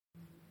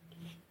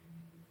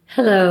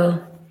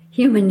Hello,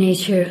 Human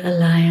Nature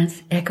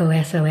Alliance, Echo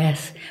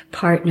SOS,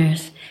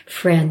 partners,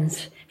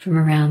 friends from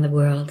around the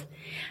world.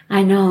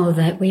 I know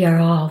that we are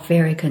all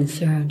very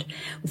concerned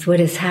with what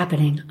is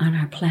happening on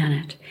our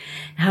planet,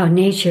 how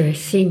nature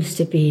seems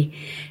to be,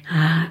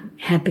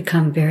 have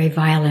become very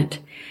violent,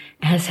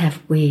 as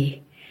have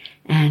we.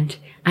 And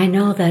I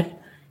know that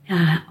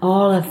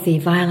all of the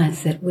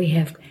violence that we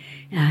have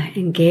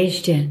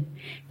engaged in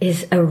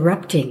is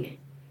erupting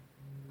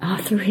all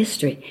through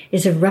history,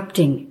 is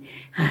erupting.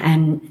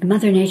 And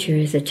Mother Nature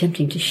is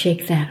attempting to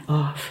shake that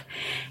off.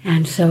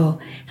 And so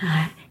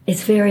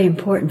it's very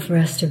important for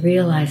us to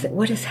realize that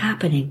what is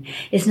happening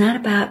is not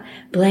about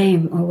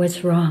blame or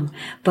what's wrong,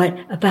 but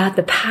about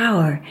the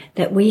power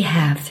that we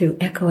have through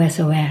Echo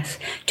SOS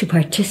to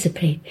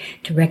participate,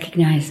 to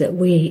recognize that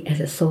we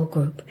as a soul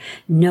group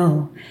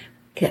know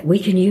that we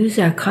can use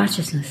our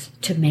consciousness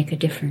to make a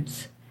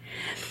difference.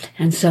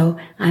 And so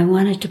I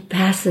wanted to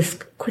pass this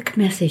quick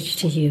message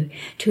to you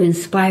to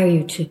inspire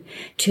you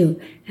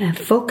to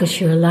focus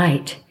your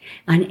light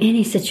on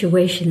any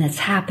situation that's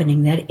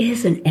happening that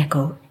is an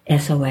Echo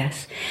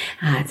SOS,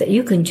 that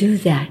you can do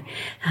that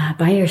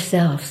by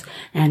yourselves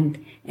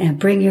and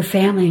bring your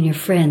family and your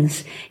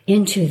friends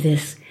into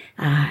this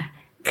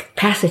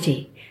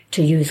capacity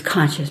to use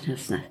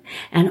consciousness.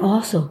 And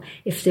also,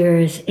 if there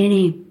is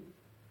any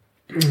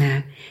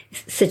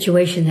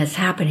situation that's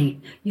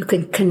happening, you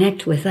can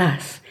connect with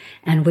us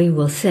and we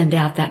will send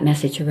out that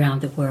message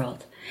around the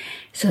world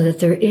so that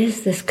there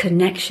is this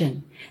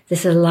connection,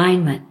 this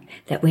alignment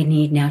that we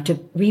need now to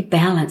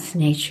rebalance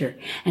nature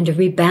and to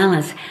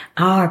rebalance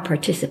our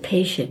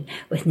participation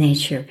with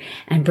nature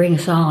and bring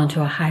us all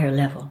into a higher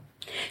level.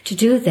 To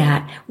do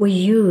that, we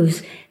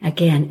use,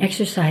 again,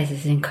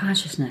 exercises in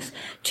consciousness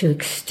to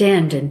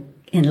extend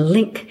and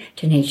link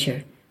to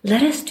nature.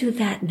 Let us do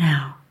that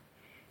now.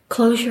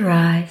 Close your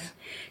eyes,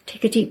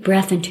 take a deep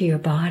breath into your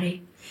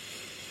body,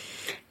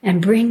 and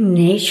bring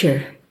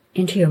nature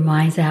into your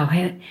mind's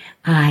eye,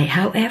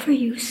 however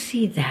you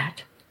see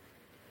that.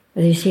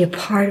 Whether you see a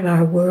part of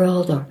our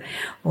world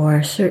or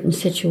a certain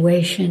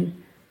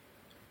situation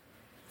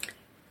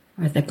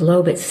or the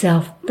globe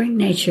itself, bring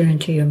nature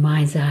into your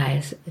mind's eye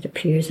as it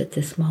appears at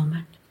this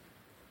moment.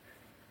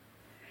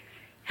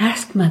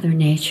 Ask Mother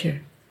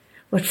Nature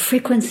what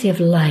frequency of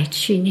light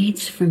she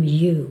needs from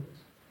you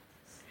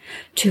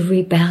to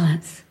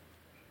rebalance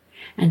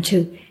and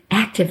to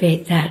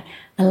activate that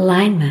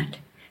alignment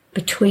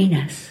between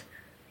us,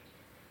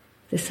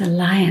 this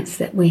alliance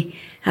that we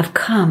have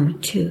come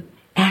to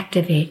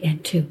activate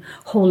and to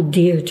hold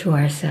dear to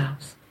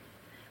ourselves.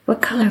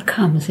 What color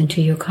comes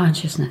into your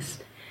consciousness?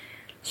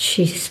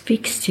 She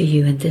speaks to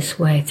you in this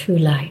way through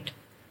light.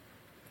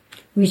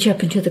 Reach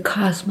up into the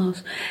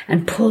cosmos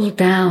and pull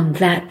down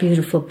that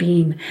beautiful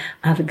beam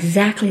of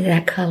exactly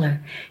that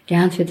color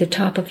down through the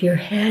top of your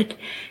head,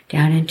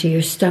 down into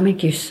your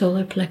stomach, your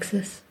solar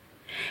plexus,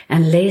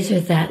 and laser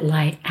that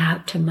light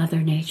out to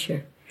Mother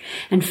Nature.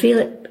 And feel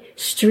it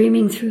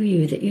streaming through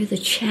you, that you're the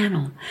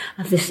channel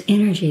of this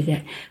energy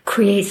that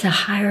creates a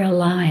higher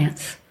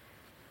alliance,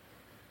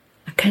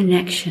 a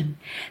connection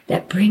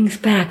that brings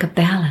back a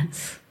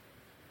balance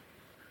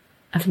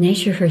of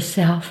nature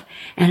herself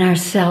and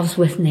ourselves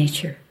with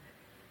nature.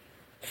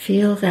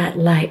 Feel that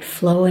light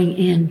flowing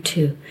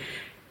into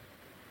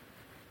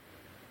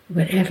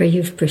whatever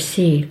you've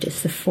perceived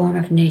as the form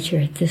of nature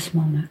at this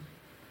moment,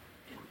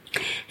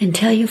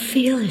 until you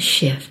feel a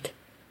shift.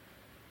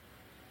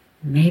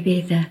 Maybe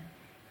the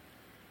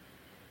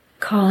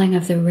calling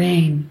of the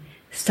rain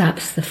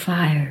stops the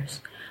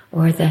fires,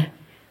 or the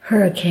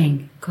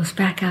hurricane goes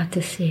back out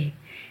to sea.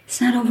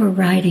 It's not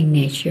overriding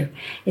nature.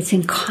 It's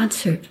in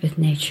concert with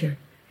nature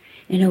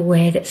in a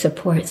way that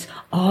supports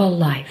all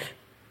life.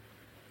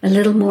 A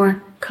little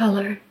more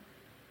color.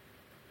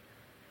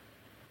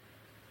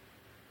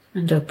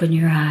 And open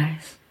your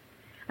eyes.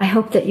 I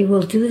hope that you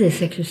will do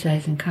this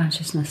exercise in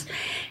consciousness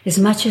as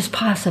much as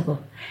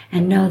possible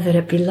and know that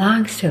it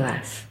belongs to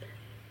us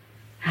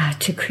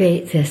to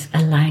create this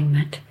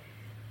alignment.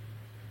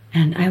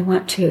 And I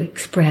want to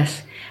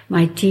express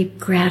my deep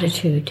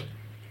gratitude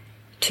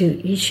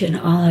to each and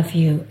all of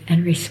you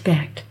and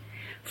respect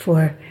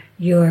for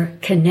your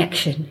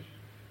connection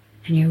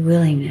and your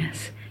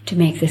willingness to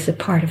make this a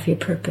part of your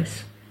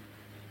purpose.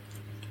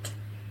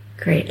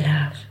 Great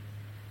love.